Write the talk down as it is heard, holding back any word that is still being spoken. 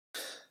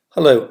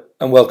Hello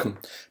and welcome.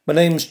 My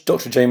name's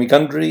Dr. Jamie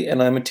Gundry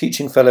and I'm a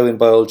teaching fellow in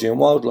biology and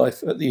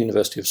wildlife at the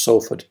University of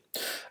Salford.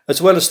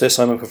 As well as this,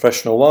 I'm a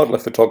professional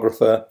wildlife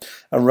photographer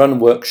and run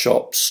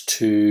workshops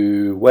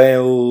to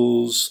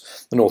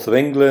Wales, the north of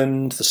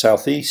England, the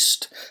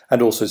southeast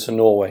and also to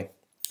Norway.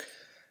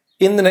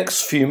 In the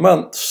next few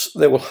months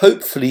there will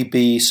hopefully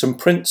be some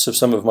prints of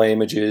some of my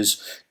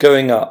images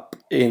going up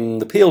in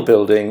the Peel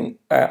building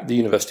at the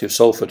University of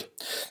Salford.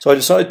 So I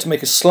decided to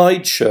make a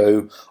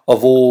slideshow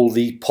of all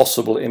the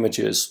possible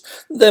images.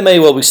 There may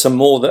well be some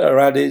more that are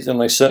added,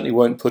 and I certainly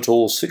won't put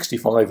all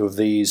 65 of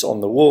these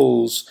on the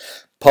walls,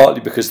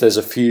 partly because there's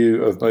a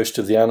few of most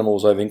of the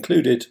animals I've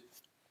included.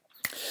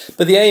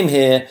 But the aim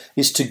here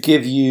is to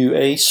give you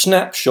a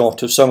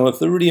snapshot of some of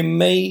the really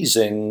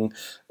amazing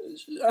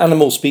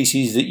animal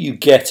species that you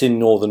get in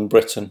northern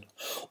Britain.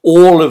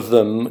 All of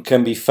them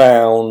can be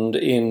found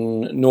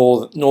in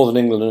northern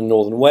England and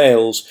northern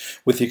Wales,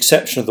 with the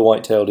exception of the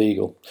white-tailed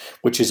eagle,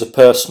 which is a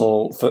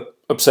personal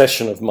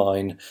obsession of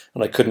mine,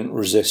 and I couldn't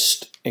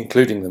resist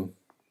including them.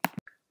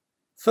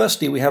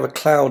 Firstly, we have a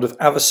cloud of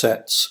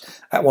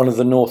avocets at one of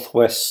the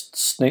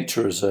Northwest's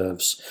nature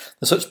reserves.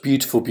 They're such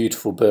beautiful,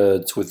 beautiful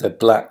birds with their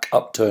black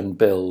upturned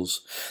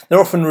bills. They're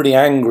often really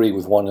angry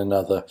with one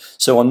another,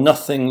 so are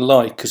nothing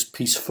like as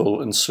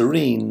peaceful and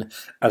serene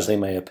as they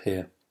may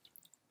appear.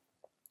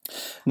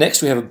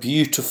 Next we have a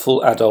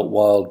beautiful adult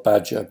wild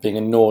badger being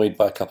annoyed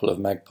by a couple of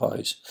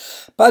magpies.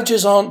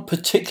 Badgers aren't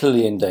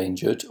particularly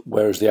endangered,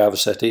 whereas the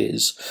avocet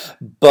is,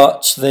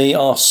 but they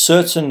are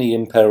certainly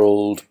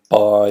imperilled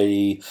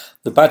by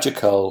the badger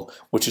cull,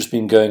 which has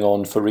been going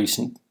on for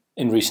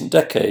in recent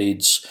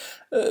decades,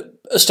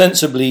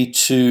 ostensibly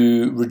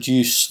to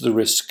reduce the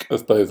risk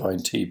of bovine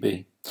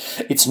TB.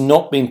 It's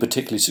not been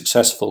particularly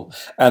successful,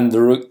 and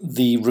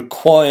the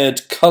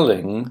required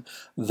culling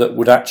that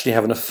would actually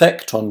have an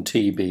effect on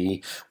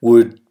TB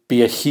would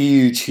be a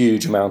huge,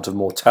 huge amount of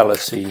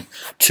mortality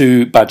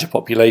to badger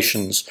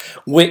populations,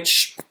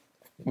 which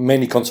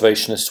many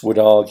conservationists would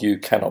argue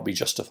cannot be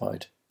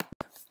justified.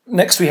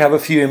 Next we have a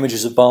few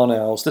images of barn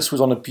owls. This was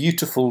on a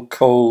beautiful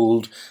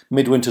cold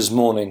midwinter's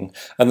morning,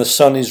 and the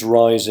sun is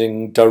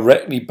rising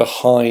directly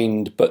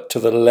behind but to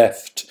the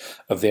left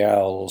of the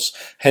owls.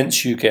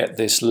 Hence you get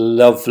this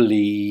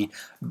lovely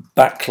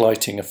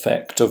backlighting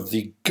effect of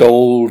the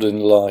golden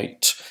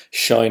light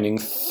shining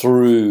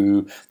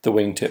through the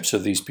wingtips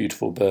of these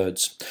beautiful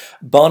birds.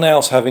 Barn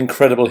owls have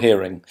incredible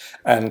hearing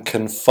and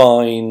can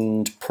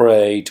find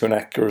prey to an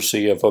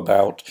accuracy of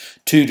about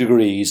 2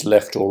 degrees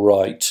left or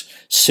right,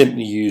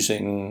 simply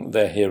using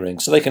their hearing,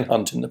 so they can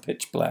hunt in the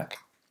pitch black.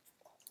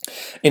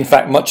 In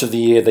fact, much of the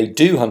year they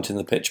do hunt in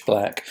the pitch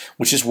black,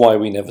 which is why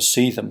we never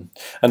see them.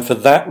 And for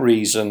that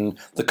reason,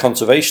 the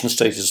conservation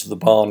status of the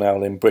barn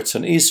owl in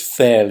Britain is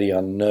fairly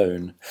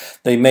unknown.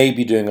 They may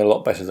be doing a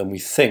lot better than we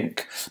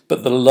think,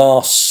 but the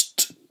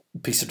last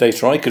piece of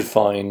data I could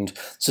find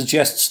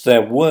suggests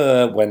there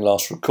were, when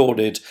last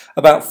recorded,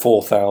 about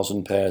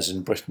 4,000 pairs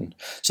in Britain.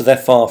 So they're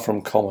far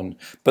from common,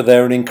 but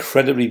they're an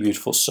incredibly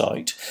beautiful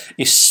sight,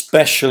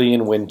 especially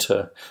in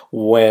winter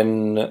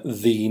when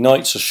the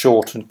nights are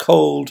short and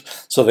cold,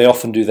 so they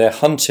often do their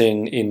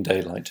hunting in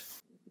daylight.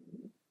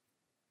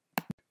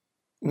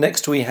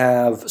 Next we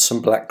have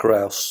some black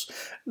grouse.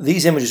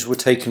 These images were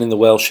taken in the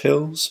Welsh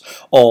Hills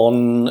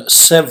on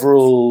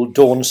several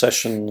dawn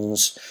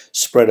sessions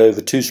spread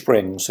over 2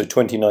 springs, so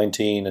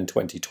 2019 and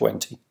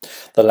 2020,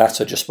 the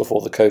latter just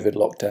before the COVID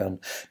lockdown.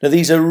 Now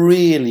these are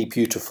really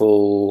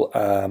beautiful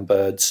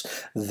birds.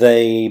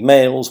 The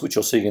males, which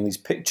you're seeing in these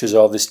pictures,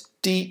 are this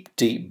deep,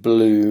 deep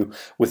blue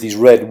with these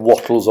red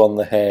wattles on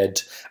the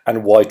head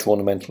and white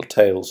ornamental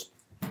tails.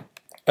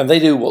 And they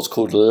do what's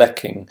called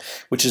lekking,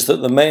 which is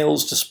that the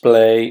males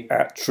display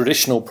at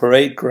traditional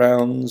parade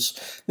grounds,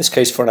 in this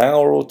case for an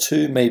hour or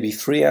 2, maybe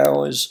 3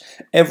 hours,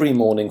 every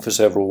morning for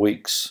several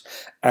weeks.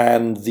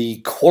 And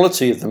the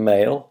quality of the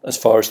male, as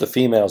far as the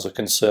females are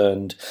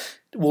concerned,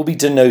 will be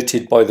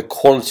denoted by the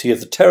quality of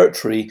the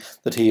territory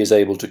that he is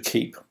able to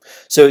keep.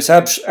 So it's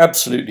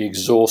absolutely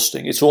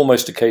exhausting. It's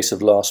almost a case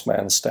of last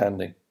man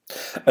standing.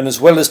 And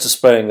as well as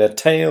displaying their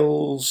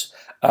tails,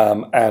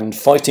 and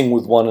fighting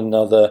with one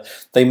another,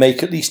 they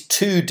make at least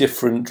 2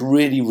 different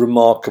really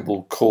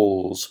remarkable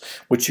calls,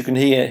 which you can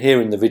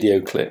hear in the video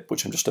clip,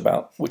 which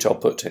I'll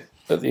put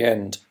at the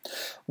end.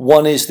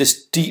 One is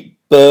this deep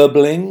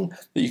burbling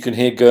that you can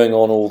hear going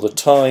on all the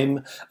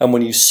time, and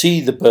when you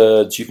see the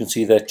birds, you can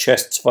see their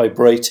chests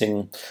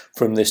vibrating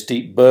from this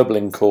deep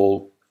burbling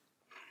call.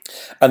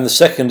 And the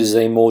second is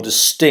a more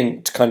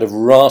distinct kind of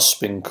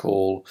rasping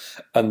call,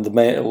 and the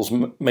males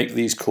make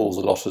these calls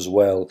a lot as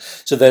well.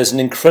 So there's an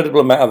incredible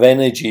amount of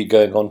energy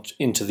going on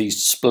into these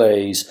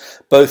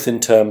displays, both in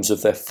terms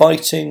of their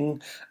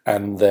fighting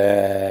and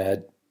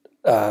their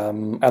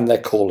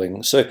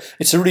calling. So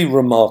it's a really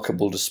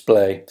remarkable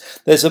display.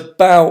 There's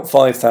about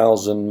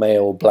 5,000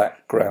 male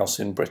black grouse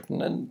in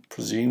Britain, and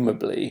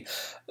presumably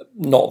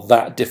not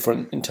that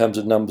different in terms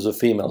of numbers of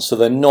females, so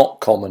they're not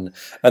common,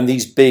 and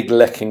these big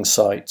lekking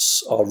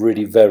sites are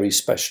really very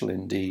special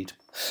indeed.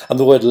 And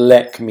the word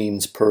lek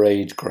means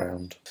parade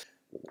ground.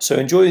 So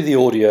enjoy the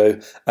audio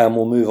and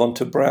we'll move on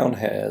to brown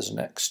hares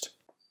next.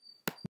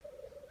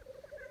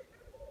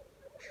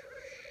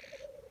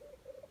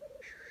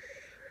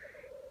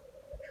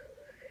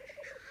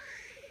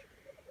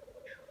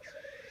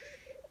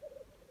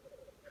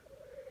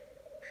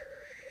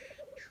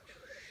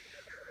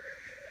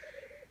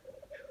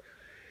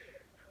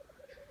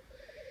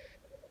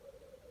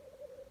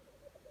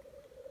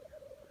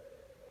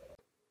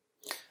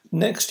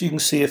 Next you can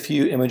see a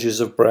few images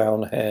of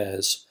brown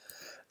hares.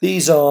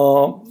 These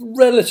are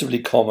relatively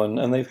common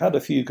and they've had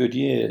a few good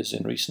years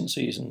in recent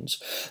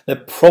seasons. They're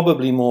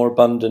probably more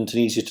abundant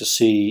and easier to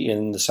see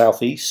in the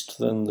southeast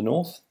than the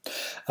north.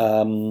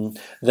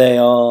 They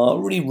are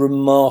really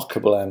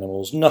remarkable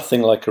animals,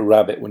 nothing like a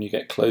rabbit when you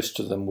get close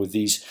to them with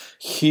these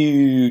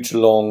huge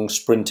long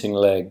sprinting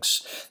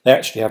legs. They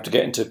actually have to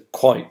get into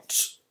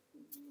quite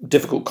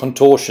difficult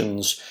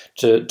contortions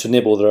to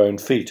nibble their own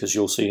feet, as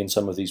you'll see in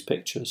some of these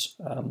pictures.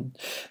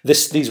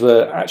 These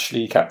were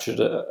actually captured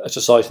at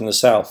a site in the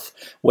south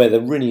where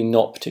they're really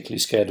not particularly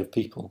scared of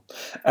people.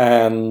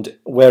 And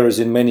whereas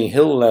in many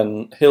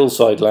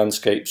hillside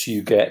landscapes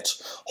you get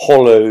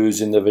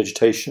hollows in the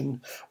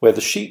vegetation where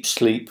the sheep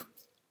sleep,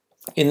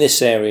 in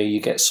this area you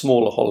get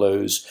smaller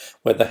hollows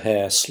where the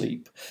hare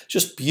sleep.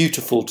 Just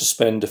beautiful to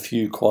spend a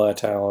few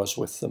quiet hours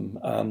with them.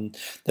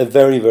 They're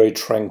very, very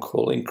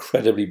tranquil,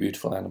 incredibly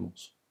beautiful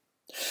animals.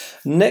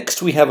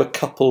 Next we have a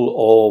couple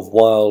of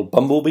wild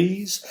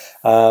bumblebees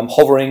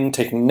hovering,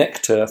 taking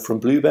nectar from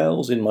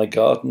bluebells in my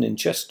garden in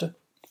Chester.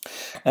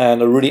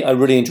 And I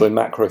really enjoy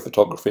macro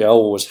photography. I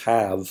always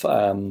have,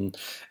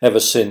 ever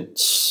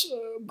since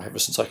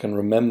I can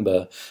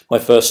remember. My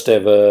first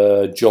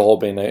ever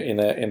job in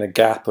a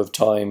gap of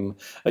time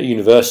at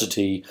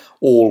university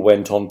all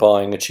went on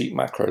buying a cheap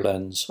macro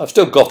lens. I've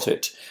still got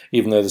it,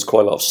 even though there's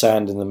quite a lot of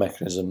sand in the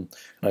mechanism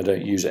and I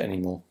don't use it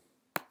anymore.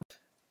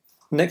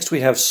 Next we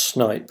have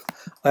snipe.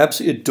 I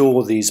absolutely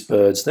adore these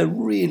birds. They're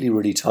really,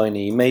 really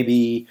tiny,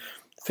 maybe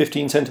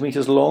 15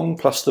 centimetres long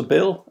plus the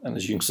bill, and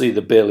as you can see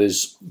the bill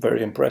is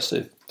very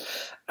impressive.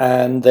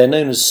 And they're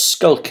known as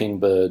skulking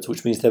birds,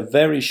 which means they're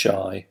very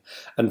shy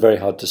and very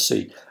hard to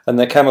see. And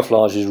their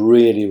camouflage is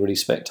really, really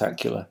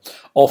spectacular.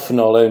 Often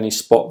I'll only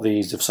spot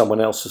these if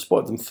someone else has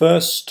spotted them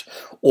first,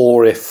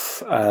 or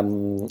if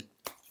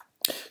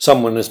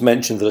someone has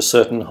mentioned that a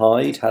certain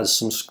hide has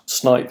some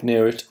snipe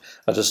near it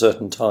at a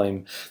certain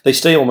time. They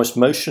stay almost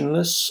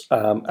motionless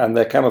and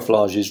their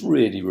camouflage is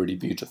really, really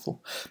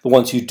beautiful. But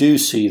once you do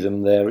see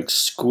them, they're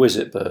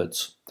exquisite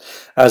birds.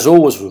 As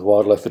always with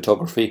wildlife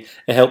photography,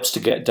 it helps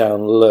to get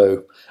down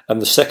low, and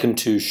the second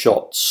two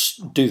shots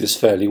do this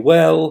fairly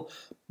well,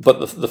 but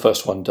the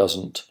first one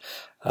doesn't.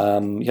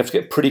 You have to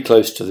get pretty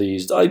close to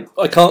these. I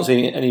can't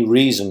see any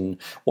reason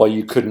why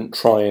you couldn't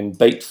try and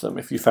bait them.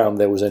 If you found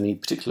there was any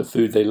particular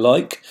food they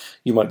like,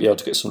 you might be able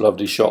to get some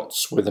lovely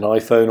shots with an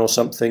iPhone or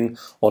something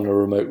on a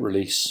remote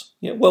release.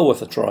 Yeah, well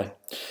worth a try.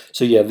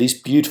 So yeah, these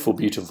beautiful,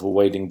 beautiful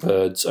wading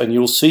birds, and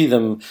you'll see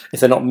them, if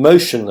they're not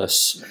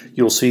motionless,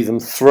 you'll see them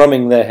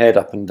thrumming their head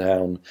up and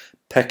down,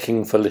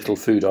 pecking for little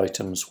food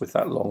items with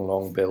that long,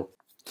 long bill.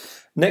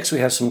 Next we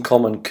have some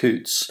common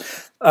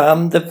coots.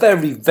 They're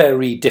very,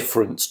 very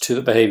different to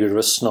the behaviour of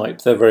a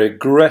snipe. They're very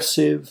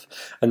aggressive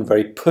and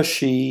very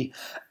pushy,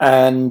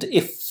 and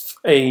if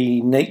a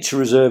nature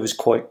reserve is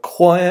quite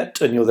quiet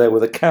and you're there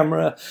with a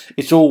camera,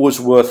 it's always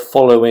worth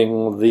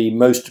following the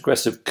most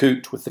aggressive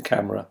coot with the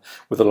camera,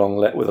 with a long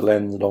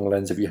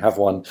lens if you have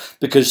one,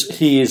 because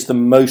he is the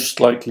most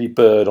likely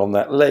bird on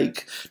that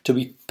lake to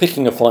be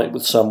picking a fight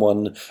with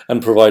someone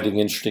and providing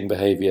interesting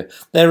behaviour.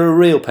 They're a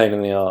real pain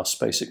in the arse,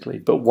 basically,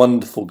 but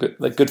wonderful.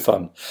 They're good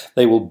fun.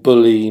 They will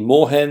bully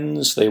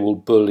moorhens, they will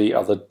bully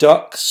other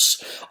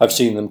ducks. I've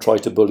seen them try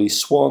to bully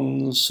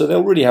swans, so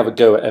they'll really have a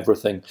go at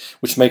everything,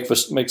 which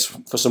makes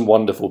for some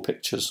wonderful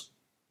pictures.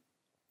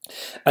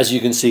 As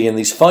you can see in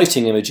these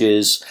fighting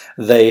images,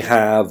 they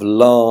have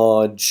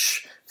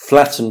large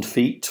flattened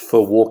feet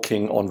for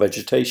walking on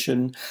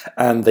vegetation,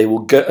 and they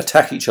will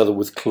attack each other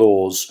with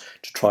claws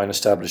to try and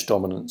establish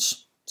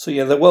dominance. So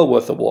yeah, they're well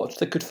worth a watch.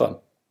 They're good fun.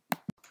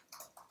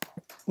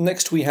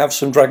 Next we have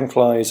some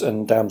dragonflies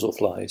and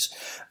damselflies.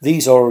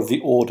 These are of the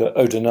order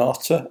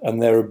Odonata,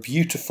 and they're a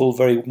beautiful,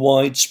 very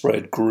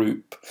widespread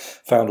group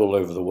found all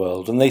over the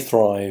world, and they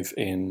thrive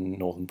in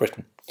northern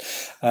Britain.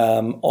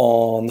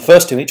 On the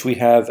first image we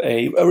have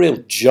a real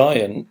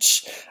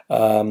giant.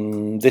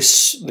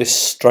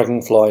 This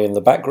dragonfly in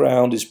the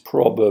background is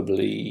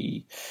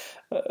probably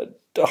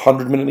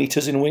 100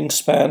 millimeters in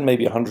wingspan,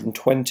 maybe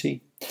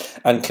 120,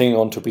 and clinging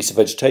onto a piece of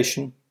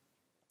vegetation.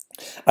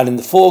 And in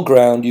the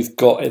foreground you've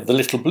got the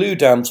little blue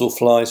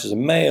damselfly as a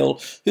male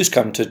who's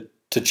come to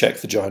check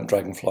the giant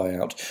dragonfly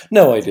out.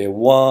 No idea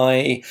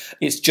why.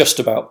 It's just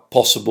about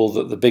possible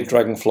that the big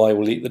dragonfly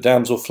will eat the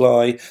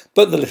damselfly,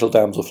 but the little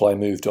damselfly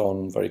moved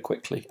on very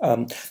quickly.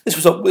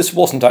 This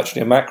wasn't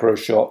actually a macro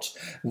shot.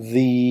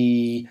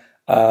 The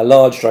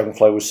large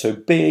dragonfly was so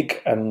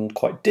big and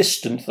quite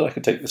distant that I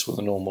could take this with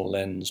a normal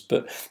lens,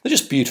 but they're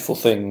just beautiful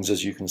things,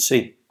 as you can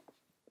see.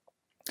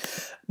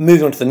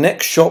 Moving on to the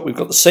next shot, we've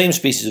got the same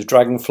species of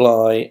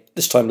dragonfly,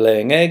 this time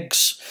laying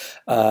eggs.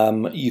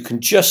 You can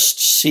just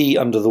see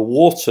under the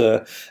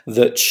water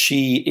that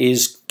she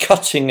is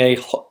cutting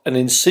an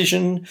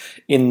incision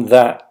in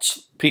that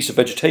piece of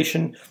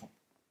vegetation,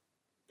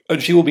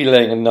 and she will be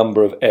laying a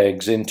number of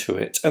eggs into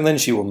it, and then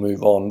she will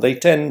move on. They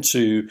tend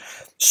to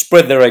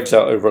spread their eggs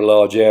out over a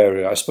large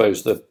area. I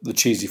suppose the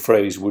cheesy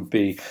phrase would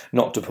be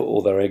not to put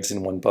all their eggs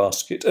in one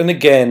basket. And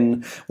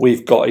again,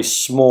 we've got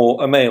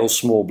a male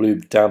small blue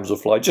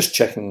damselfly, just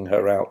checking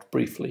her out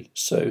briefly.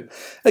 So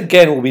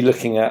again, we'll be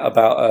looking at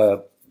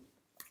about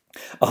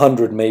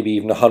 100, maybe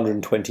even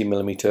 120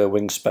 millimeter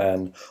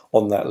wingspan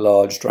on that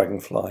large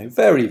dragonfly.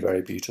 Very,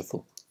 very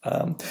beautiful.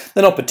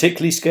 They're not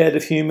particularly scared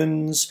of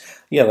humans.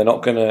 Yeah, they're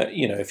not going to,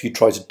 if you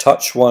try to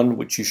touch one,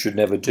 which you should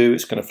never do,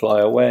 it's going to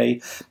fly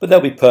away. But they'll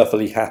be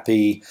perfectly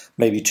happy,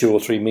 maybe 2 or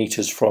 3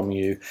 meters from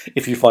you,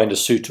 if you find a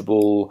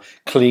suitable,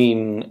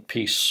 clean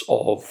piece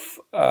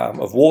of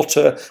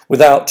water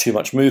without too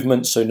much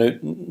movement. So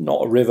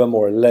not a river,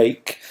 more a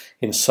lake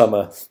in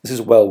summer. This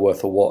is well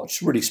worth a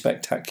watch. Really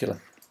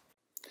spectacular.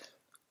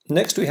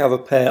 Next we have a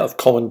pair of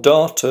common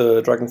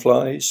darter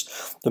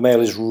dragonflies. The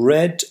male is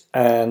red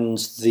and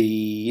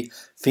the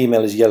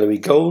female is yellowy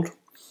gold.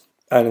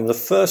 And in the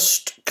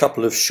first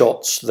couple of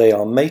shots they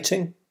are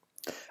mating.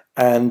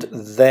 And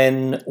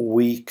then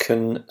we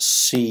can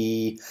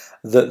see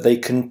that they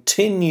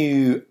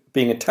continue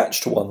being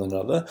attached to one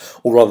another,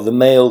 or rather the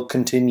male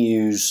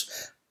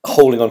continues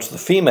holding onto the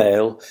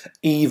female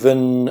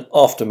even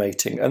after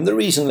mating. And the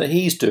reason that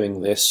he's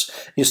doing this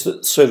is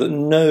so that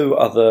no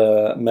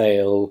other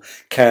male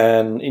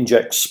can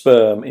inject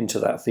sperm into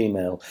that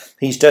female.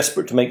 He's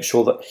desperate to make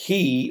sure that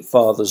he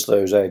fathers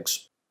those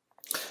eggs.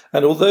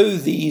 And although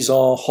these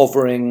are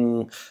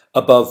hovering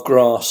above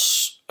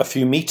grass a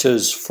few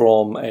meters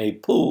from a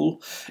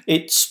pool,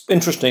 it's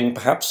interesting,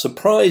 perhaps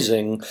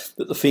surprising,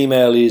 that the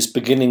female is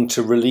beginning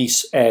to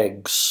release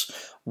eggs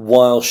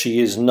while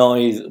she's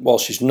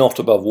not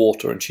above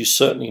water, and she's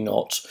certainly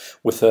not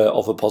with her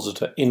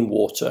ovipositor in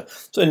water.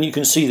 So, and you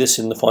can see this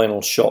in the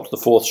final shot, the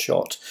 4th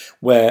shot,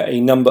 where a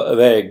number of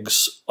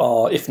eggs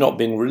are, if not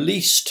being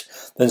released,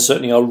 then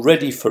certainly are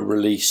ready for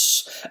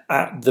release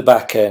at the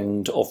back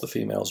end of the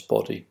female's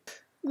body.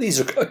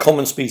 These are a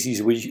common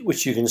species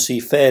which you can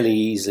see fairly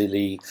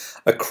easily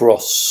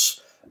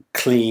across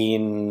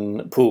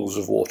clean pools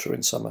of water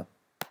in summer.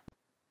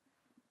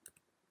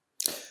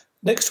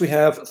 Next we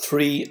have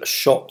 3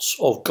 shots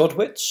of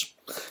godwits.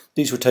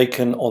 These were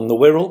taken on the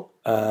Wirral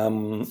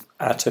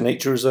at a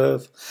nature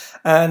reserve.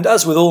 And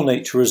as with all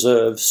nature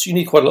reserves, you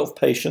need quite a lot of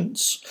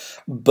patience.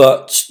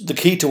 But the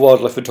key to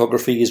wildlife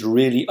photography is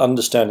really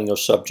understanding your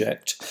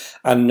subject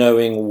and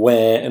knowing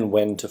where and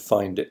when to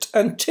find it.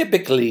 And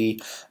typically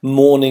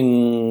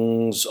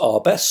mornings are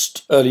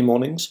best, early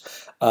mornings,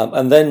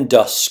 and then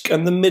dusk.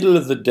 And the middle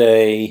of the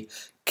day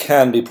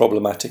can be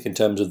problematic in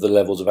terms of the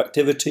levels of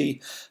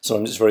activity.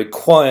 Sometimes it's very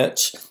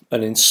quiet,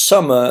 and in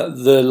summer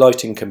the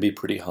lighting can be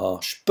pretty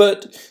harsh,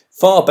 but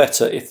far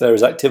better if there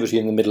is activity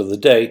in the middle of the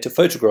day to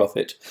photograph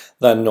it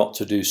than not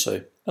to do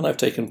so. And I've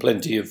taken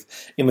plenty of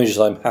images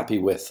I'm happy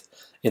with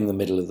in the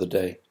middle of the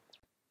day.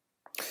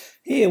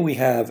 Here we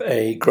have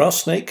a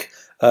grass snake.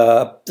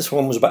 This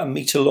one was about 1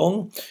 meter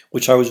long,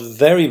 which I was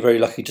very, very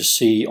lucky to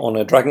see on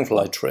a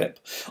dragonfly trip.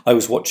 I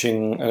was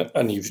watching,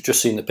 and you've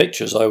just seen the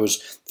pictures, I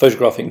was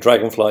photographing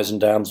dragonflies and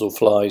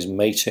damselflies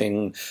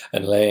mating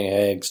and laying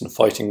eggs and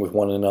fighting with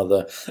one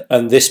another.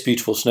 And this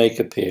beautiful snake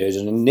appeared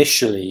and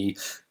initially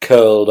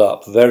curled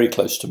up very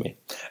close to me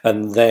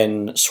and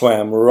then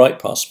swam right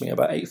past me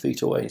about 8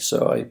 feet away.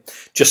 So I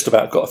just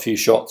about got a few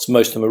shots.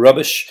 Most of them are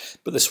rubbish,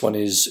 but this one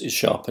is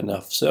sharp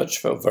enough. So I just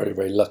felt very,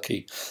 very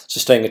lucky. So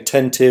staying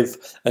attentive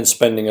and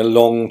spending a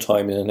long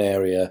time in an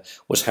area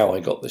was how I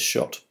got this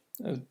shot.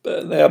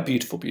 They are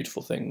beautiful,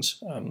 beautiful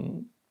things.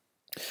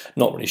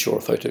 Not really sure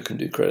a photo can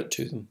do credit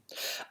to them.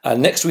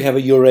 Next we have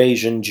a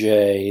Eurasian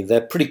jay.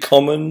 They're pretty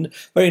common,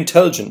 very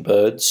intelligent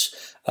birds.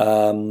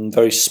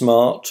 Very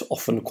smart,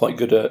 often quite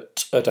good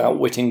at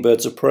outwitting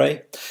birds of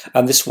prey,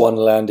 and this one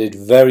landed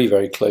very,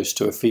 very close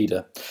to a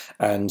feeder.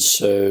 And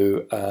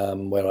so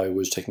when I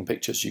was taking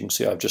pictures, you can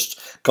see I've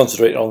just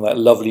concentrated on that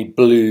lovely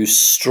blue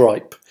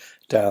stripe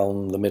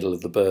down the middle of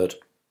the bird.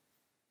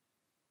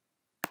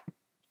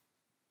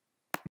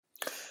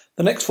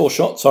 The next 4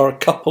 shots are a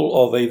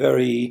couple of a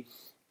very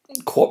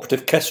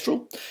cooperative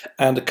kestrel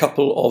and a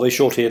couple of a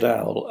short-eared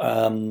owl.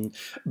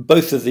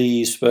 Both of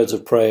these birds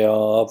of prey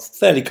are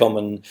fairly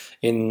common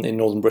in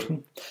northern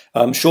Britain.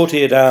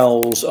 Short-eared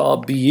owls are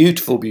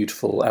beautiful,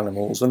 beautiful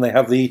animals, and they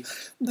have the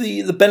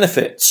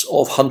benefits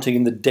of hunting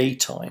in the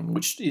daytime,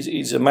 which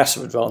is a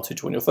massive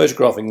advantage when you're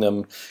photographing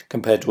them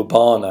compared to a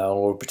barn owl,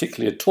 or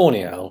particularly a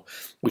tawny owl,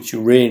 which you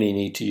really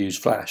need to use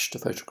flash to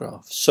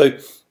photograph. So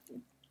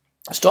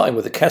starting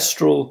with the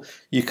kestrel,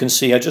 you can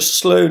see I just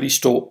slowly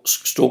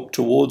stalked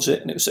towards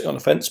it, and it was sitting on a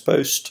fence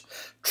post,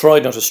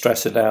 tried not to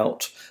stress it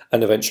out,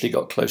 and eventually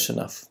got close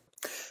enough.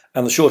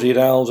 And the short-eared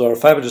owls are a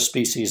fabulous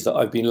species that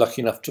I've been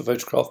lucky enough to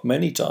photograph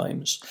many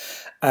times.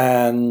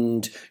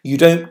 And you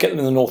don't get them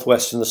in the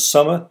northwest in the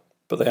summer,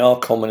 but they are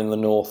common in the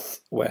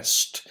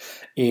northwest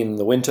in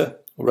the winter,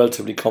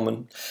 relatively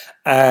common.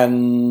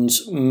 And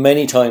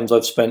many times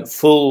I've spent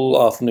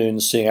full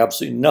afternoons seeing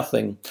absolutely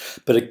nothing,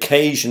 but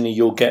occasionally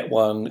you'll get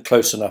one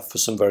close enough for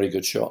some very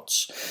good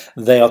shots.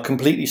 They are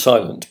completely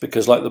silent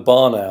because, like the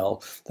barn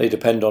owl, they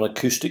depend on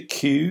acoustic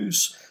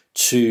cues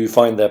to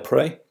find their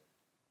prey.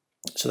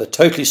 So they're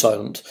totally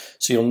silent,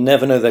 so you'll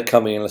never know they're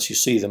coming unless you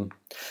see them.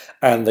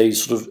 And they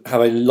sort of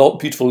have a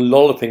beautiful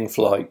lolloping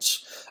flight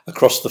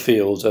across the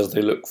fields as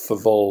they look for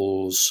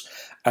voles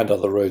and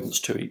other rodents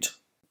to eat.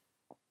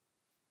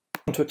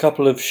 To a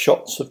couple of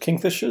shots of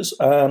kingfishers.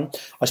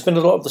 I spent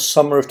a lot of the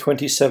summer of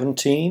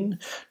 2017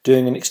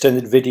 doing an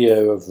extended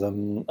video of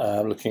them,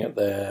 looking at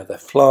their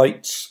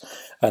flights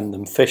and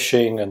them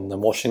fishing and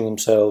them washing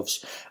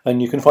themselves,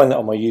 and you can find that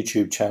on my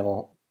YouTube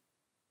channel.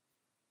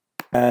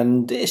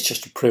 And it's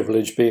just a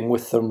privilege being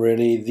with them,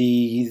 really.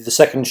 The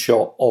second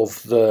shot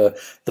of the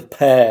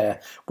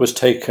pair was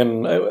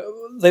taken.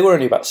 They were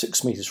only about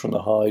 6 metres from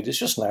the hide. It's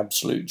just an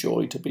absolute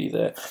joy to be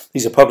there.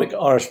 These are public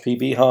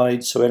RSPB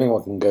hides, so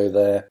anyone can go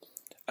there.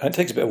 And it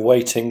takes a bit of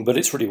waiting, but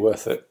it's really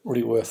worth it.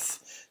 Really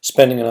worth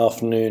spending an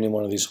afternoon in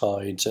one of these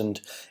hides.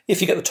 And if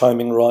you get the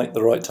timing right,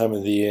 the right time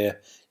of the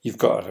year, you've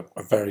got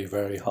a very,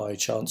 very high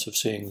chance of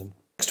seeing them.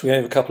 Next we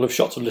have a couple of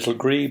shots of little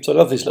grebes. I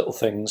love these little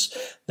things.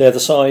 They're the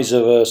size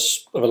of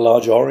a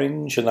large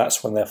orange, and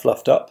that's when they're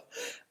fluffed up.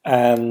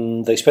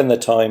 And they spend their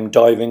time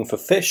diving for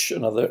fish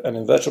and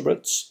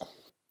invertebrates.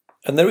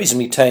 And they're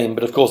reasonably tame,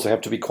 but of course they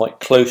have to be quite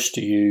close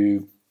to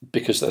you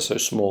because they're so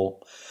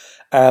small.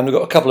 And we've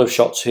got a couple of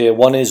shots here.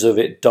 One is of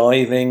it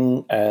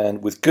diving,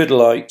 and with good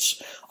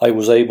lights I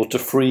was able to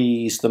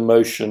freeze the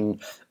motion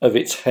of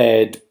its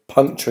head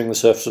puncturing the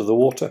surface of the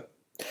water.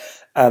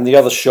 And the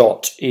other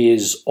shot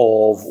is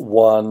of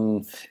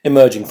one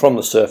emerging from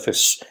the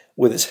surface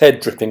with its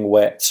head dripping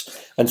wet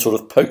and sort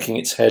of poking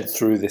its head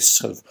through this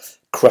sort of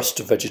crust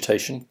of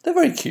vegetation. They're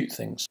very cute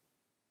things.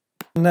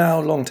 Now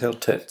long-tailed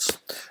tits.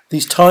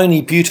 These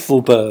tiny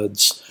beautiful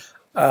birds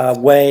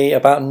weigh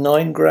about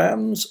 9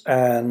 grams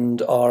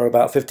and are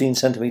about 15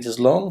 centimetres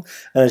long,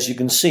 and as you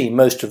can see,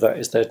 most of that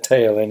is their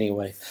tail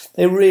anyway.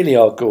 They really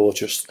are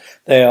gorgeous.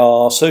 They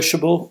are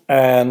sociable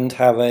and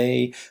have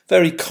a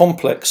very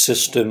complex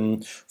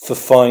system for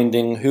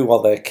finding who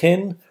are their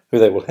kin, who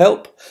they will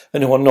help,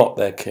 and who are not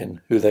their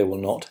kin, who they will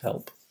not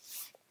help.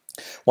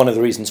 One of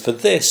the reasons for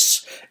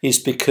this is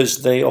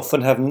because they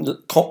often have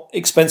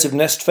expensive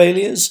nest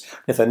failures.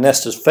 If their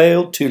nest has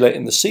failed too late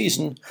in the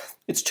season,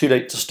 it's too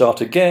late to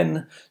start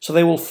again, so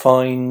they will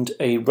find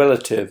a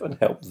relative and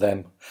help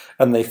them.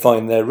 And they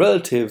find their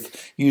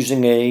relative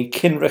using a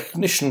kin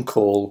recognition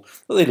call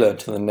that they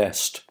learnt in the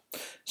nest.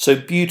 So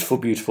beautiful,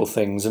 beautiful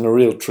things, and a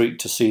real treat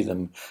to see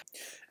them.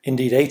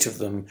 Indeed, 8 of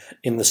them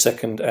in the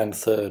second and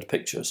third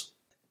pictures.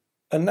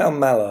 And now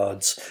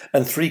mallards,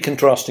 and 3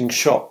 contrasting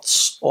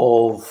shots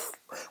of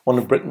one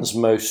of Britain's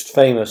most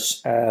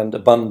famous and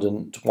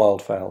abundant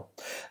wildfowl.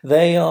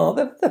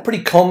 They're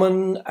pretty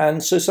common,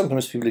 and so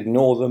sometimes people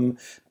ignore them,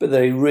 but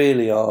they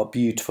really are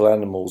beautiful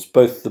animals,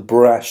 both the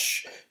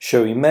brash,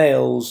 showy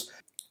males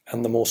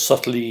and the more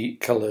subtly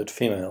coloured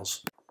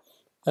females.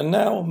 And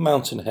now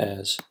mountain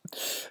hares.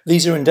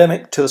 These are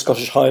endemic to the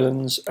Scottish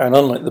Highlands, and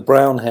unlike the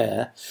brown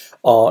hare,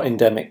 are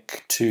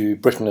endemic to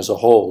Britain as a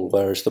whole,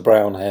 whereas the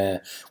brown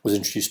hare was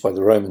introduced by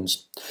the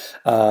Romans.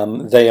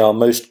 They are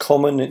most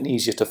common and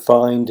easier to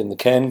find in the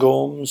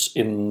Cairngorms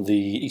in the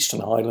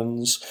Eastern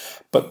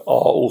Highlands, but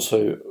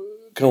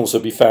can also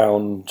be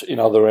found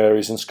in other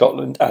areas in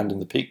Scotland and in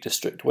the Peak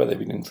District where they've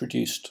been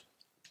introduced.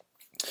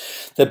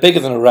 They're bigger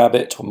than a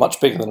rabbit, or much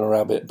bigger than a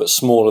rabbit, but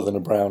smaller than a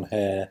brown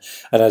hare,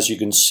 and as you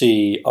can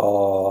see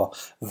are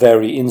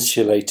very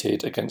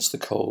insulated against the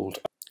cold.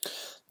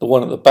 The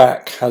one at the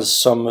back has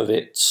some of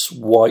its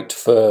white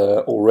fur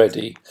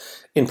already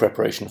in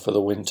preparation for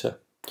the winter.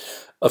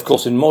 Of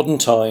course, in modern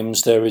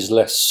times there is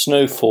less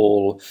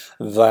snowfall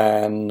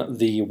than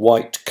the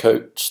white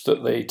coats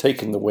that they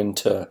take in the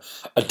winter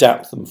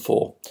adapt them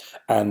for,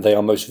 and they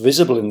are most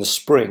visible in the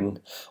spring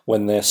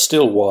when they're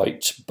still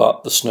white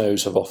but the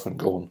snows have often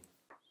gone.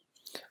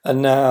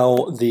 And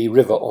now the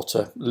river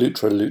otter,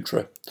 Lutra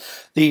lutra.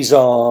 These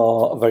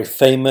are a very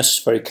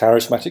famous, very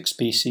charismatic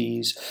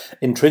species.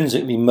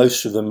 Intrinsically,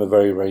 most of them are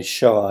very, very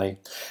shy.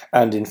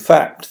 And in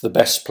fact, the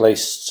best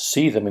place to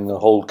see them in the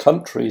whole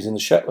country is in the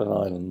Shetland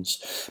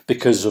Islands,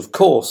 because of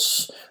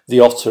course the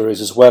otter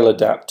is as well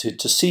adapted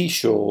to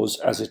seashores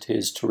as it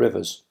is to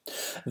rivers.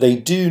 They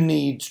do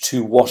need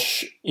to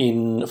wash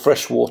in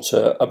fresh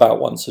water about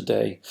once a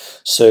day,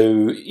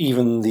 so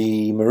even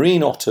the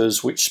marine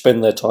otters, which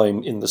spend their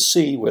time in the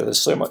sea where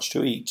there's so much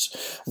to eat,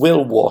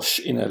 will wash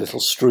in a little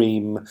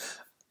stream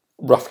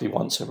roughly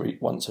once every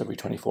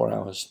 24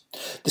 hours.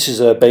 This is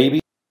a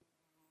baby,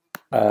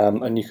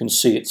 and you can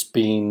see it's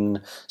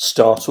been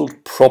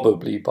startled,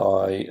 probably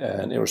by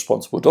an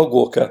irresponsible dog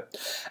walker,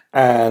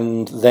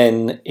 and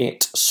then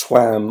it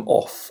swam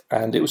off,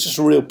 and it was just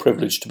a real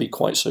privilege to be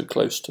quite so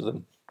close to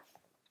them.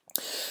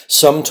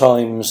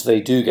 Sometimes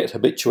they do get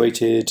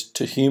habituated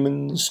to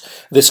humans.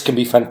 This can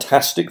be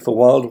fantastic for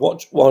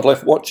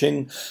wildlife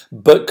watching,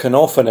 but can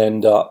often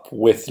end up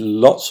with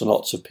lots and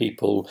lots of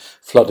people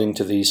flooding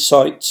to these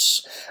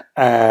sites.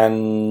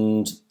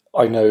 And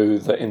I know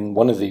that in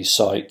one of these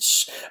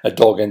sites, a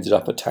dog ended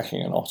up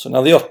attacking an otter.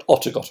 Now, the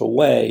otter got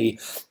away,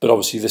 but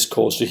obviously this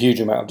caused a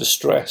huge amount of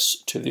distress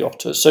to the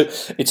otter. So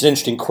it's an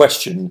interesting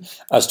question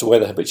as to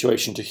whether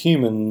habituation to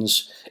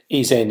humans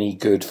is any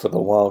good for the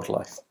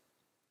wildlife.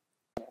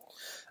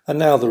 And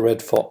now the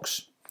red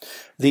fox.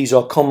 These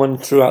are common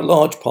throughout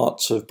large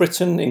parts of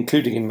Britain,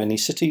 including in many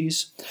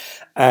cities,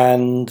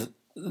 and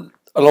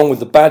along with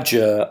the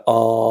badger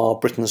are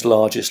Britain's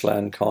largest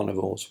land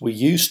carnivores. We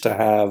used to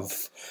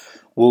have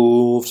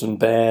wolves and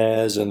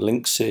bears and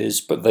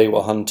lynxes, but they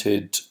were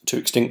hunted to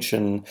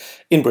extinction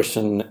in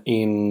Britain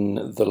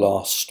in the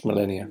last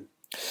millennia.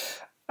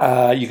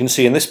 You can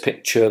see in this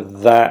picture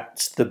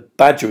that the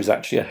badger is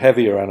actually a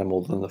heavier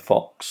animal than the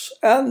fox,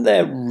 and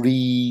they're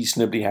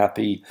reasonably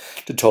happy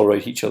to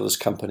tolerate each other's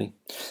company.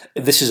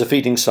 This is a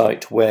feeding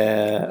site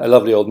where a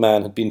lovely old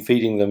man had been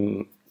feeding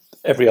them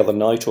every other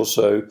night or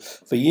so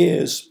for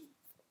years,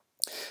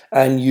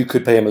 and you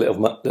could pay him a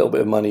little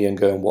bit of money and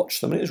go and watch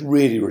them. It was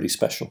really, really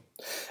special.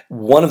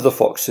 One of the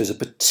foxes, a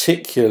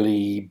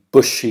particularly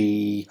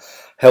bushy,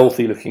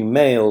 healthy-looking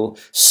male,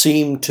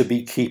 seemed to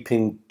be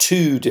keeping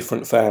two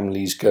different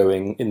families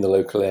going in the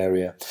local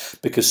area,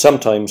 because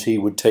sometimes he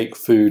would take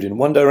food in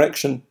one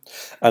direction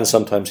and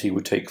sometimes he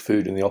would take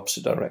food in the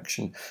opposite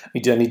direction. He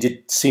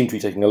did seem to be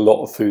taking a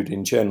lot of food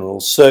in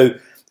general. So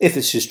if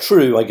this is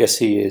true, I guess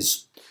he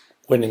is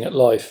winning at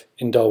life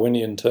in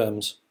Darwinian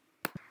terms.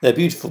 They're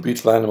beautiful,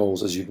 beautiful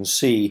animals, as you can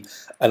see,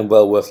 and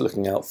well worth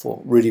looking out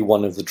for. Really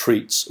one of the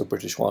treats of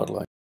British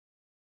wildlife.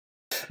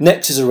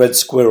 Next is a red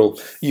squirrel.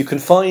 You can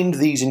find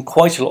these in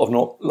quite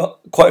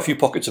a few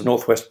pockets of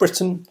northwest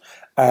Britain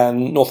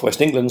and northwest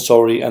England,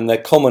 and they're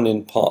common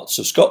in parts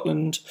of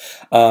Scotland.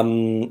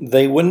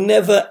 They were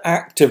never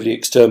actively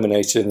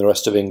exterminated in the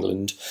rest of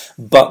England,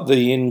 but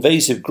the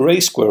invasive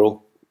grey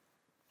squirrel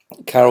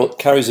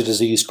carries a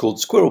disease called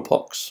squirrel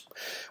pox,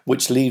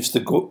 which leaves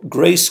the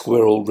grey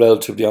squirrel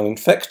relatively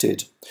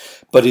uninfected,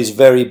 but is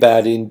very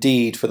bad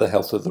indeed for the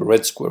health of the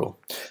red squirrel.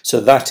 So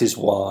that is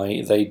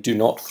why they do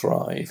not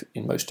thrive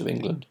in most of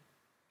England.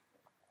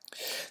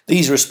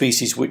 These are a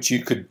species which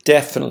you could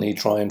definitely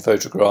try and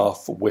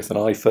photograph with an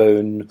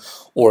iPhone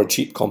or a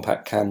cheap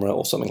compact camera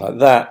or something like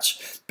that,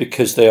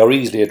 because they are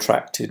easily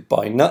attracted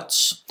by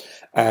nuts.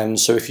 And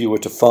so if you were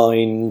to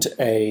find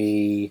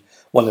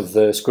one of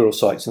the squirrel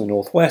sites in the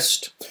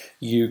northwest,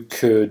 you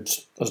could,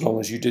 as long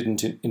as you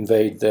didn't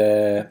invade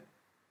their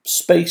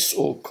space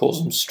or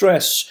cause them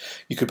stress,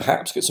 you could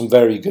perhaps get some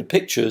very good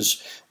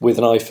pictures with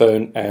an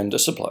iPhone and a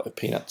supply of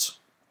peanuts.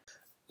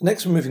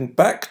 Next, we're moving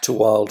back to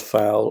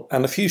wildfowl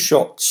and a few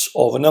shots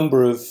of a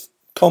number of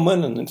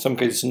common and in some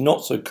cases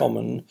not so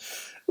common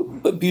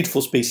but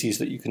beautiful species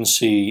that you can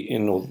see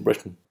in northern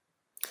Britain.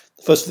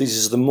 The first of these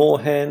is the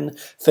moorhen,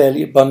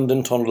 fairly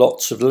abundant on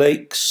lots of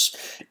lakes.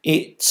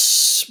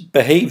 Its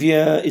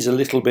behaviour is a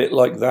little bit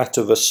like that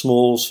of a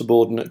small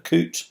subordinate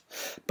coot,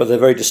 but they're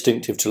very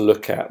distinctive to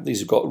look at. These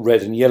have got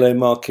red and yellow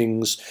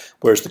markings,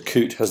 whereas the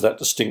coot has that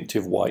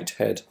distinctive white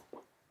head.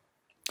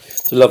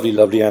 So lovely,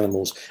 lovely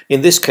animals.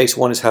 In this case,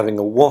 one is having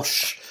a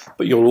wash,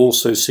 but you'll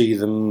also see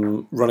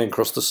them running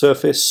across the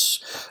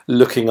surface,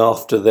 looking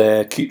after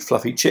their cute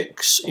fluffy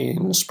chicks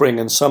in spring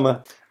and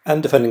summer,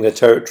 and defending their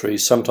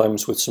territories,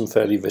 sometimes with some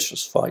fairly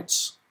vicious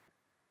fights.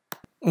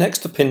 Next,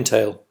 the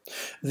pintail.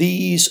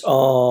 These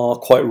are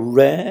quite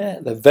rare.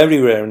 They're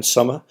very rare in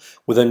summer,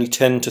 with only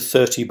 10 to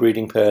 30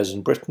 breeding pairs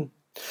in Britain.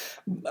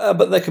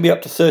 But there can be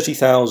up to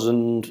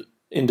 30,000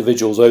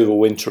 individuals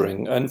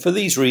overwintering, and for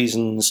these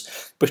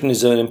reasons Britain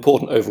is an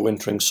important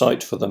overwintering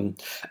site for them,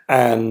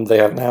 and they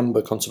have an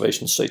amber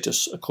conservation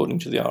status according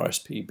to the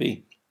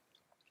RSPB.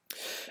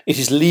 It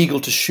is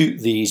legal to shoot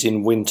these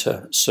in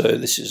winter, so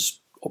this is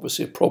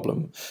obviously a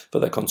problem for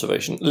their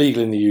conservation.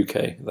 Legal in the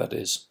UK, that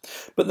is.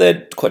 But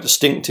they're quite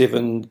distinctive,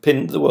 and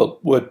the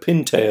word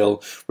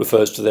pintail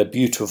refers to their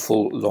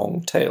beautiful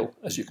long tail,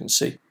 as you can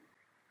see.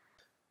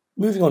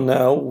 Moving on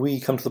now, we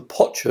come to the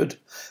pochard,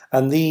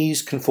 and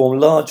these can form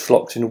large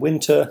flocks in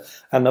winter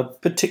and are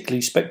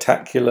particularly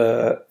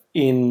spectacular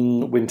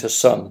in winter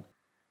sun.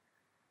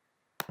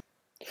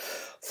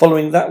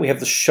 Following that, we have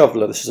the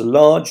shoveler. This is a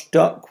large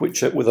duck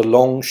with a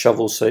long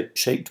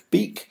shovel-shaped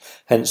beak,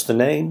 hence the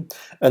name.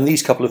 And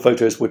these couple of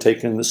photos were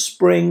taken in the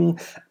spring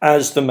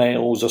as the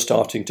males are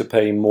starting to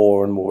pay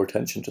more and more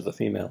attention to the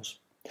females.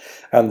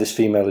 And this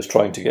female is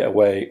trying to get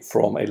away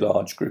from a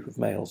large group of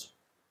males.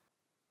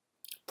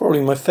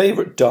 Probably my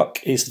favourite duck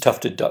is the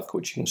tufted duck,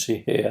 which you can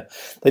see here.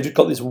 They've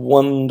got this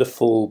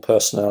wonderful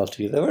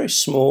personality. They're very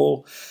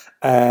small,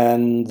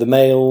 and the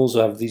males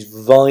have these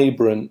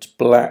vibrant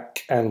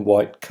black and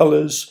white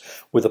colours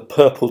with a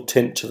purple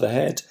tint to the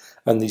head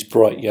and these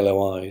bright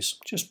yellow eyes.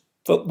 Just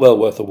but well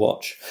worth a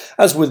watch.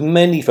 As with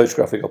many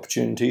photographic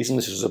opportunities, and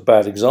this is a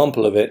bad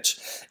example of it,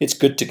 it's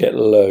good to get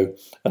low.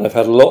 And I've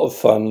had a lot of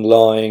fun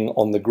lying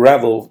on the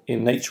gravel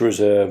in nature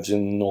reserves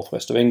in the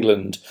northwest of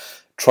England,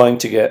 trying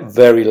to get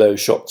very low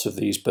shots of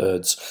these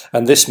birds.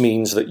 And this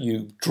means that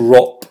you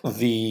drop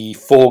the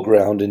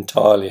foreground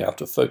entirely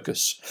out of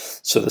focus,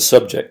 so the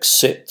subject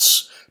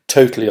sits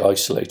totally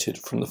isolated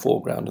from the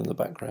foreground and the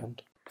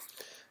background.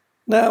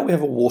 Now we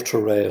have a water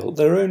rail.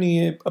 There are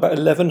only about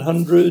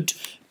 1,100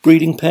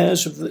 breeding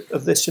pairs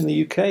of this in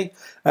the UK,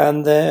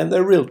 and they're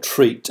a real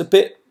treat. A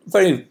bit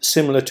very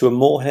similar to a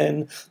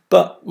moorhen,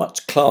 but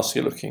much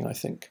classier looking, I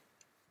think.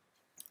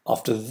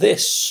 After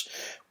this,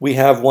 we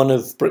have one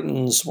of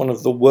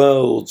the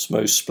world's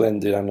most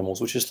splendid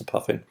animals, which is the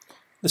puffin.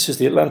 This is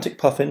the Atlantic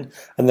puffin,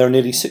 and there are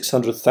nearly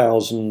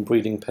 600,000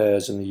 breeding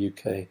pairs in the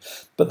UK,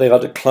 but they are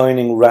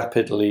declining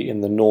rapidly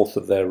in the north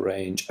of their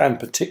range, and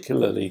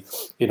particularly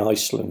in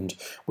Iceland,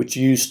 which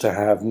used to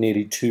have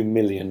nearly 2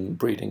 million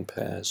breeding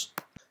pairs.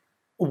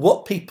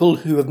 What people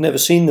who have never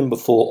seen them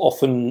before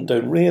often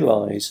don't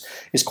realise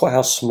is quite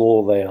how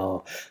small they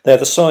are. They're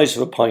the size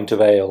of a pint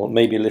of ale,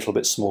 maybe a little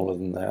bit smaller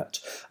than that,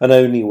 and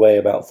only weigh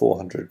about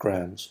 400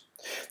 grams.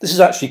 This is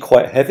actually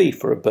quite heavy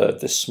for a bird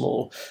this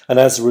small, and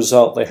as a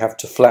result they have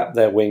to flap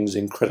their wings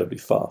incredibly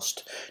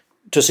fast.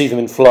 To see them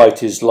in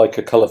flight is like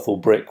a colourful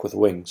brick with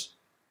wings.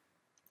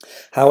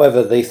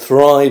 However, they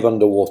thrive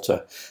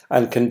underwater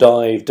and can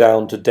dive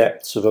down to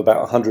depths of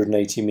about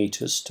 180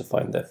 metres to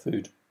find their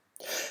food.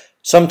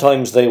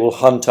 Sometimes they will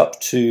hunt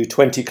up to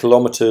 20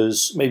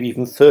 kilometres, maybe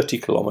even 30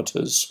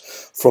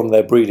 kilometres from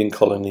their breeding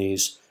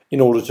colonies in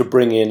order to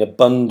bring in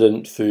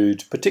abundant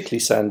food,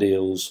 particularly sand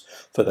eels,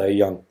 for their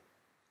young.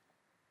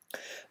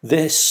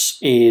 This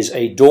is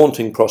a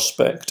daunting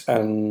prospect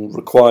and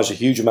requires a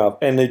huge amount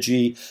of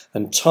energy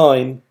and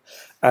time.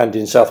 And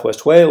in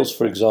southwest Wales,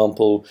 for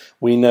example,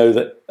 we know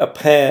that a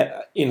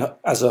pair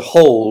as a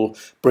whole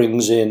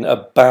brings in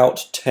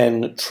about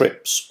 10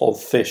 trips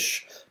of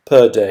fish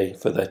per day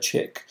for their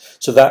chick.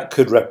 So that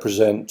could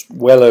represent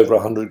well over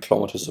 100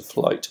 kilometres of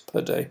flight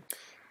per day.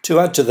 To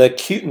add to their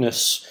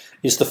cuteness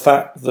is the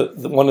fact that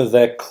one of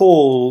their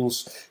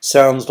calls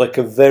sounds like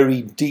a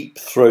very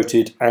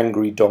deep-throated,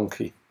 angry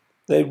donkey.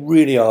 They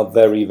really are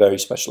very, very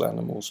special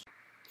animals.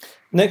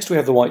 Next we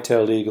have the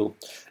white-tailed eagle.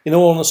 In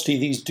all honesty,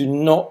 these do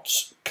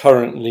not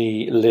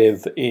currently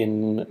live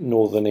in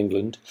northern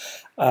England,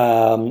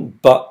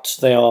 but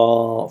they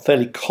are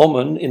fairly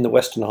common in the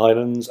Western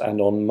Highlands and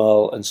on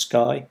Mull and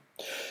Skye.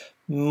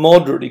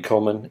 Moderately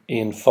common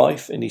in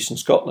Fife in eastern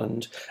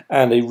Scotland,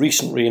 and a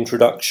recent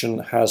reintroduction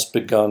has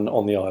begun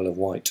on the Isle of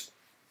Wight.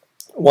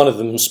 One of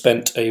them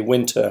spent a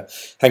winter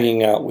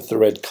hanging out with the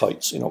red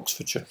kites in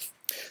Oxfordshire.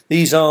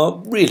 These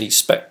are really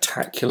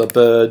spectacular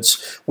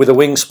birds with a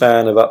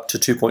wingspan of up to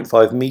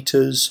 2.5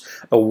 metres,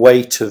 a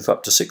weight of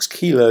up to 6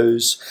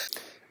 kilos,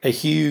 a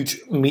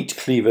huge meat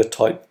cleaver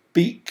type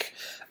beak,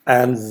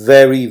 and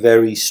very,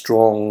 very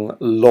strong,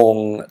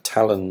 long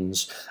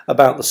talons,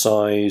 about the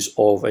size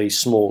of a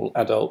small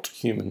adult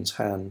human's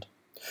hand.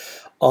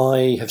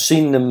 I have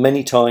seen them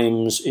many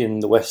times in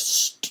the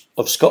west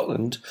of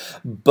Scotland,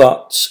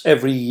 but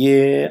every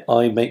year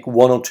I make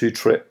 1 or 2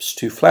 trips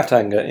to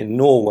Flatanger in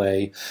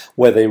Norway,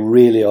 where they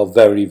really are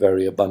very,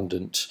 very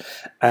abundant.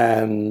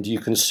 And you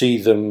can see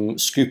them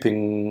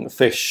scooping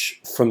fish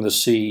from the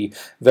sea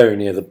very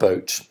near the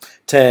boat,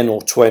 10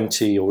 or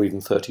 20 or even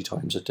 30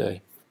 times a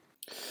day.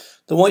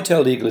 The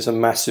white-tailed eagle is a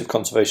massive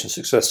conservation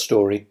success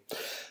story.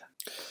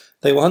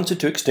 They were hunted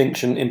to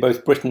extinction in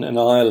both Britain and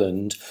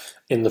Ireland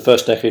in the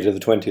first decade of the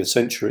 20th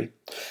century,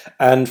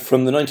 and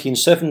from the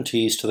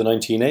 1970s to the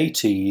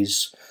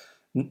 1980s,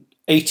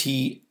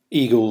 80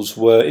 eagles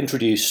were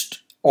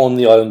introduced on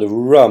the island of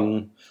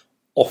Rum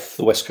off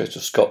the west coast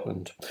of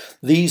Scotland.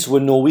 These were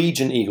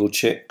Norwegian eagle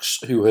chicks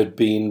who had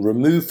been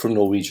removed from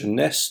Norwegian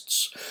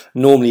nests.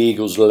 Normally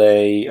eagles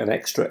lay an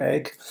extra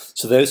egg,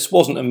 so this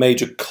wasn't a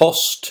major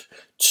cost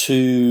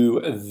to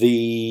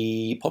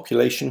the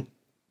population.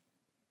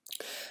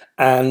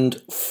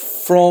 And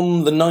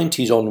from the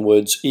 90s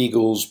onwards,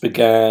 eagles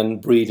began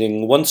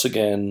breeding once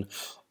again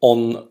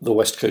on the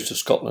west coast of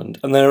Scotland,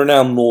 and there are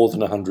now more than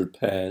 100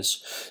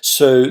 pairs.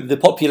 So the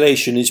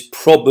population is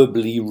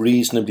probably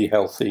reasonably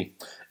healthy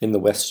in the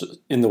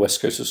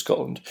west coast of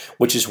Scotland,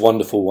 which is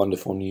wonderful,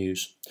 wonderful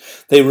news.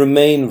 They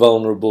remain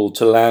vulnerable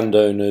to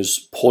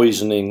landowners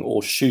poisoning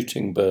or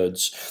shooting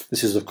birds.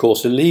 This is of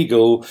course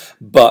illegal,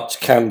 but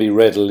can be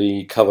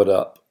readily covered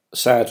up,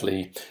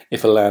 sadly,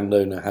 if a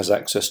landowner has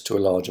access to a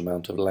large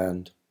amount of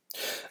land.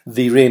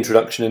 The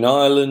reintroduction in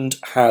Ireland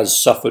has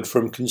suffered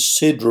from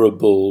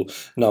considerable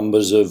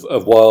numbers of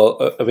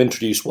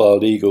introduced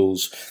wild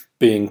eagles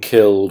being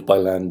killed by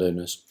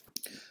landowners.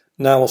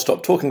 Now I'll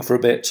stop talking for a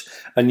bit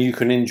and you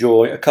can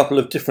enjoy a couple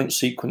of different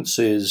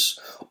sequences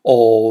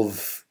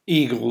of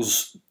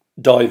eagles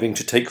diving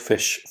to take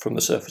fish from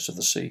the surface of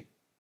the sea.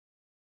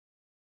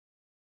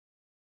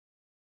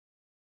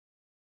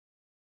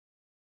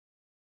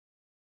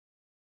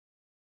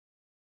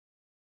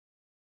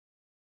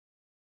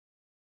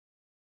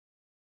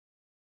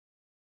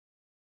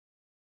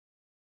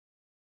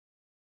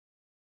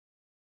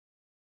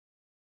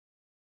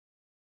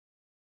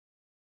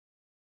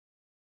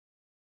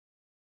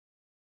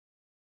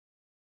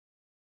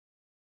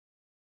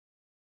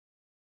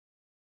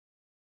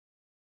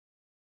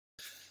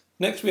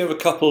 Next we have a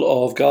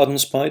couple of garden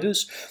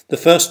spiders. The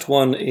first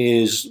one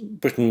is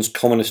Britain's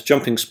commonest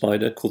jumping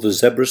spider called the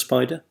zebra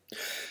spider.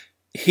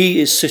 He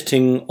is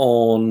sitting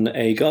on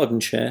a garden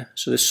chair,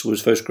 so this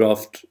was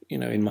photographed,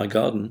 in my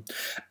garden,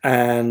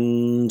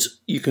 and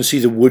you can see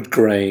the wood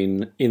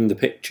grain in the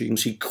picture. You can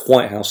see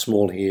quite how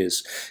small he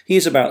is. He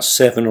is about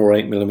 7 or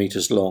 8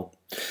 millimeters long,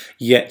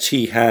 yet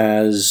he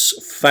has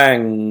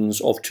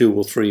fangs of 2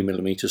 or 3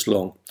 millimeters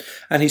long,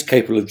 and he's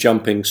capable of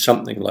jumping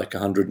something like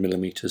 100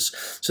 millimeters.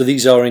 So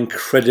these are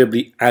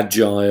incredibly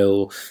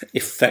agile,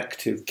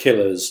 effective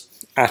killers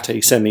at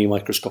a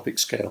semi-microscopic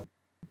scale.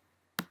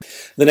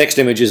 The next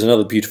image is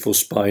another beautiful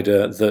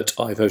spider that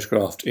I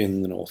photographed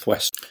in the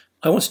northwest.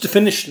 I wanted to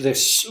finish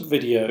this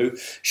video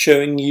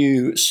showing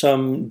you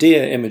some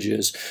deer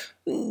images,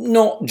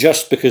 not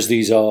just because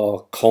these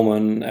are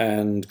common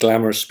and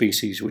glamorous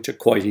species which are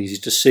quite easy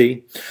to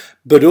see,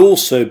 but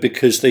also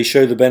because they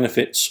show the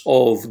benefits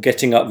of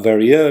getting up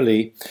very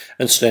early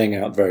and staying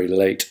out very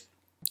late.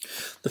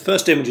 The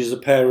first image is a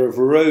pair of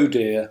roe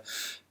deer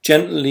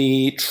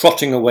gently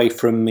trotting away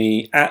from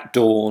me at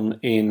dawn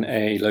in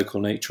a local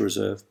nature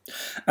reserve.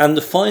 And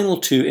the final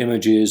two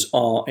images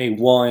are a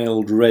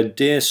wild red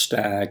deer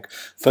stag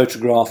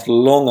photographed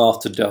long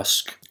after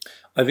dusk.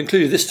 I've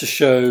included this to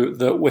show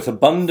that with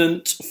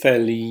abundant,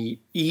 fairly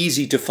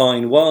easy to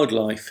find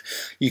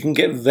wildlife, you can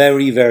get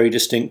very, very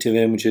distinctive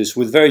images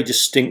with very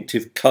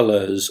distinctive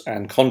colours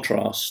and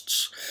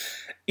contrasts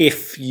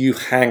if you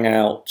hang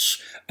out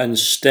and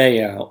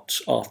stay out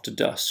after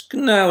dusk.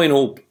 Now,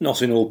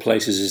 not in all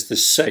places is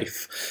this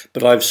safe,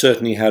 but I've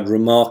certainly had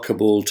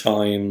remarkable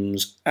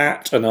times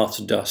at and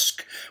after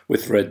dusk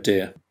with red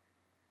deer.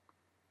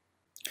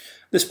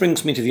 This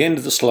brings me to the end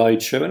of the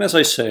slideshow, and as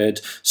I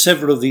said,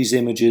 several of these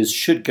images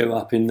should go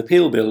up in the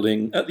Peel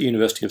building at the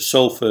University of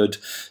Salford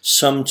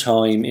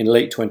sometime in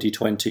late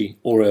 2020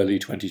 or early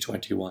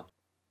 2021.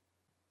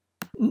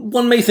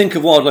 One may think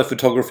of wildlife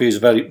photography as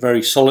very,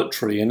 very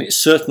solitary, and it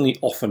certainly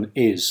often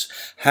is.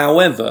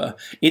 However,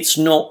 it's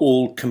not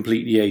all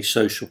completely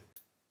asocial.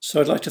 So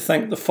I'd like to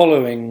thank the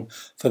following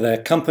for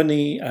their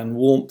company and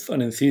warmth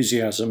and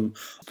enthusiasm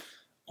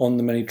on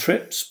the many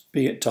trips,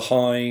 be it to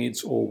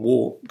hides or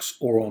walks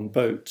or on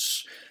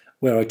boats,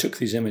 where I took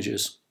these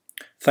images.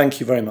 Thank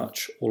you very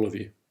much, all of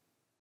you.